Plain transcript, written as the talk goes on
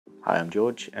Hi, I'm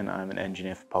George and I'm an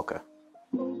engineer for Pocher.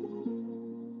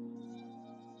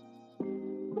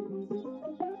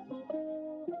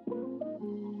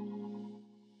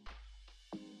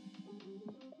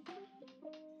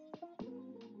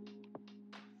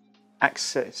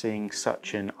 Accessing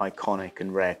such an iconic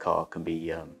and rare car can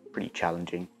be pretty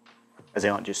challenging, as they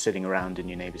aren't just sitting around in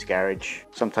your neighbour's garage.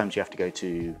 Sometimes you have to go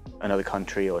to another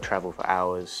country or travel for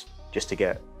hours just to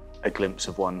get a glimpse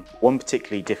of one. One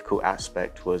particularly difficult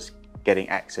aspect was getting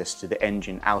access to the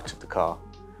engine out of the car.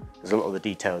 There's a lot of the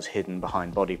details hidden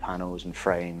behind body panels and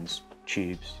frames,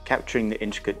 tubes. Capturing the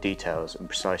intricate details and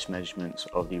precise measurements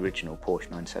of the original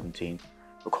Porsche 917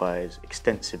 requires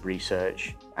extensive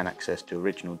research and access to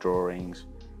original drawings,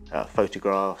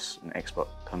 photographs and expert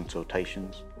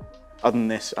consultations. Other than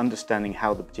this, understanding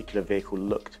how the particular vehicle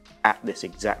looked at this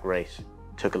exact race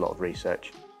took a lot of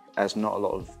research, as not a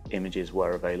lot of images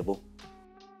were available.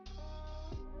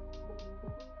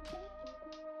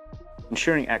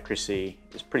 Ensuring accuracy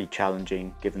is pretty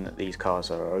challenging given that these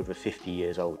cars are over 50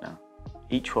 years old now,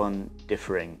 each one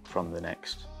differing from the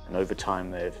next, and over time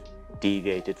they've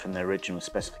deviated from their original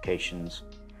specifications,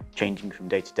 changing from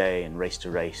day to day and race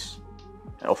to race,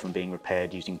 and often being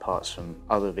repaired using parts from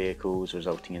other vehicles,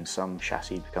 resulting in some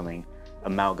chassis becoming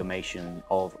amalgamation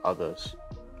of others.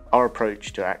 Our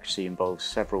approach to accuracy involves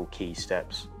several key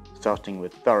steps, starting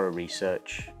with thorough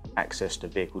research, access to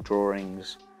vehicle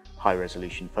drawings,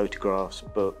 high-resolution photographs,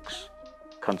 books,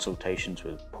 consultations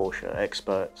with Porsche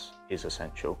experts is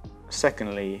essential.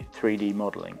 Secondly, 3D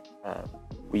modelling.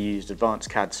 We used advanced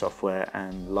CAD software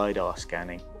and LiDAR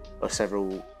scanning of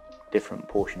several different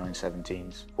Porsche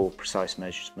 917s for precise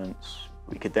measurements.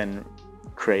 We could then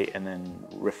create and then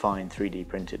refine 3D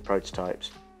printed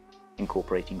prototypes,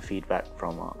 incorporating feedback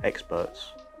from our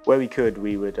experts. Where we could,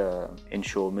 we would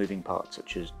ensure moving parts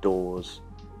such as doors,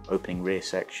 opening rear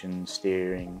sections,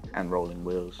 steering and rolling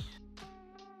wheels.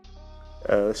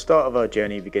 The start of our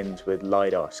journey begins with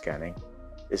LiDAR scanning.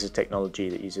 This is technology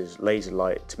that uses laser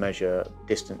light to measure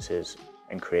distances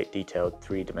and create detailed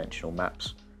three-dimensional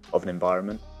maps of an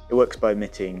environment. It works by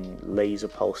emitting laser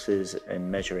pulses and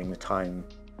measuring the time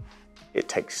it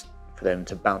takes for them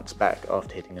to bounce back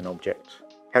after hitting an object.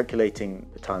 Calculating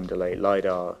the time delay,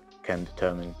 LiDAR can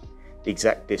determine the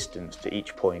exact distance to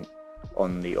each point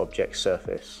on the object's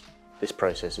surface. This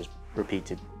process is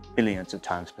repeated billions of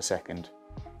times per second,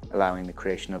 allowing the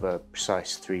creation of a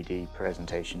precise 3D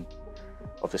presentation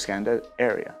of the scanned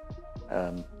area.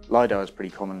 LiDAR is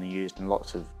pretty commonly used in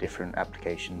lots of different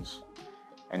applications,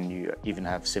 and you even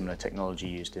have similar technology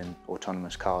used in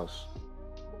autonomous cars.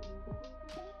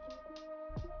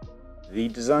 The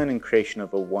design and creation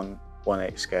of a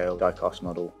 1/8 scale die-cast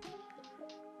model,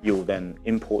 you'll then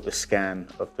import the scan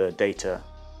of the data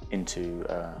into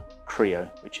Creo,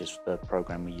 which is the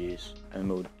program we use, and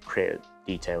we'll create a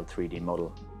detailed 3D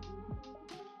model.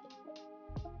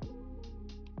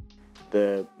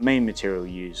 The main material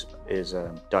used is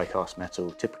die-cast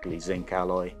metal, typically zinc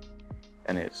alloy,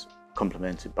 and it's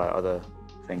complemented by other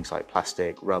things like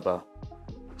plastic, rubber,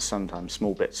 sometimes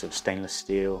small bits of stainless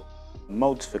steel.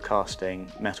 Molds for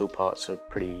casting metal parts are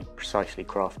pretty precisely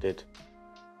crafted,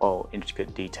 while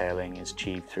intricate detailing is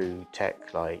achieved through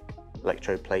tech like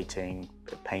electroplating,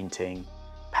 painting,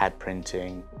 pad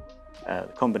printing. The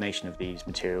combination of these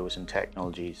materials and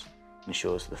technologies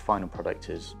ensures that the final product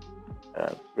is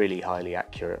really highly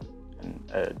accurate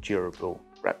and a durable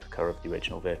replica of the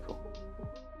original vehicle.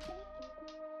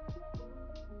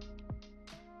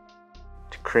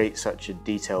 To create such a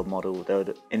detailed model, there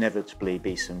would inevitably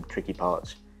be some tricky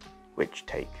parts which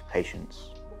take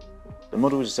patience. The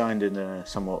model is designed in a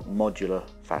somewhat modular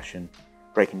fashion,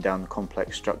 breaking down the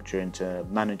complex structure into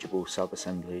manageable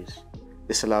sub-assemblies.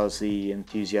 This allows the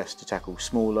enthusiast to tackle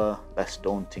smaller, less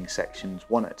daunting sections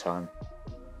one at a time.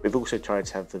 We've also tried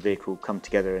to have the vehicle come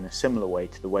together in a similar way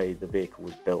to the way the vehicle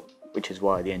was built, which is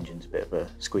why the engine's a bit of a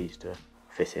squeeze to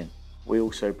fit in. We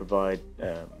also provide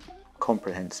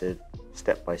comprehensive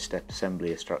step-by-step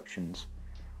assembly instructions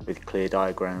with clear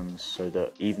diagrams so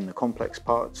that even the complex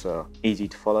parts are easy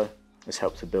to follow. This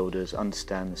helps the builders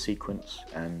understand the sequence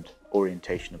and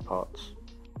orientation of parts.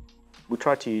 We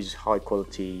try to use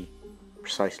high-quality,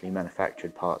 precisely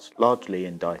manufactured parts, largely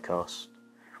in die-cast,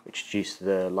 which reduce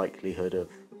the likelihood of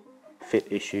fit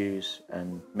issues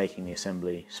and making the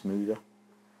assembly smoother.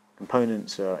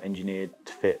 Components are engineered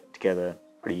to fit together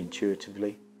pretty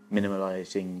intuitively,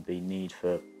 minimalising the need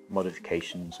for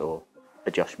modifications or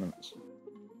adjustments.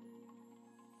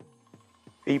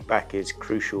 Feedback is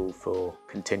crucial for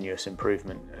continuous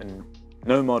improvement, and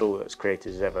no model that's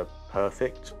created is ever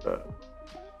perfect, but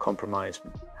compromise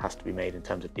has to be made in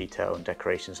terms of detail and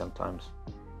decoration sometimes,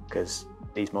 because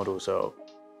These models are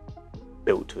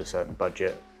built to a certain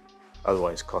budget,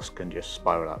 otherwise costs can just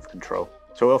spiral out of control.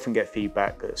 So I often get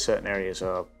feedback that certain areas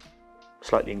are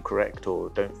slightly incorrect or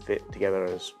don't fit together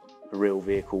as a real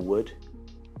vehicle would,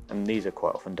 and these are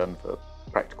quite often done for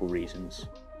practical reasons.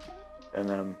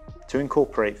 And to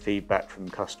incorporate feedback from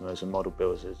customers and model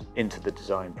builders into the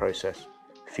design process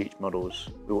for future models,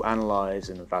 we will analyse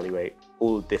and evaluate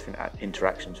all the different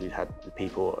interactions we've had with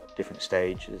people at different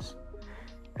stages,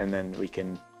 and then we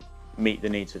can meet the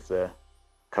needs of the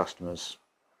customers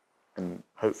and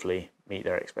hopefully meet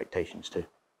their expectations too.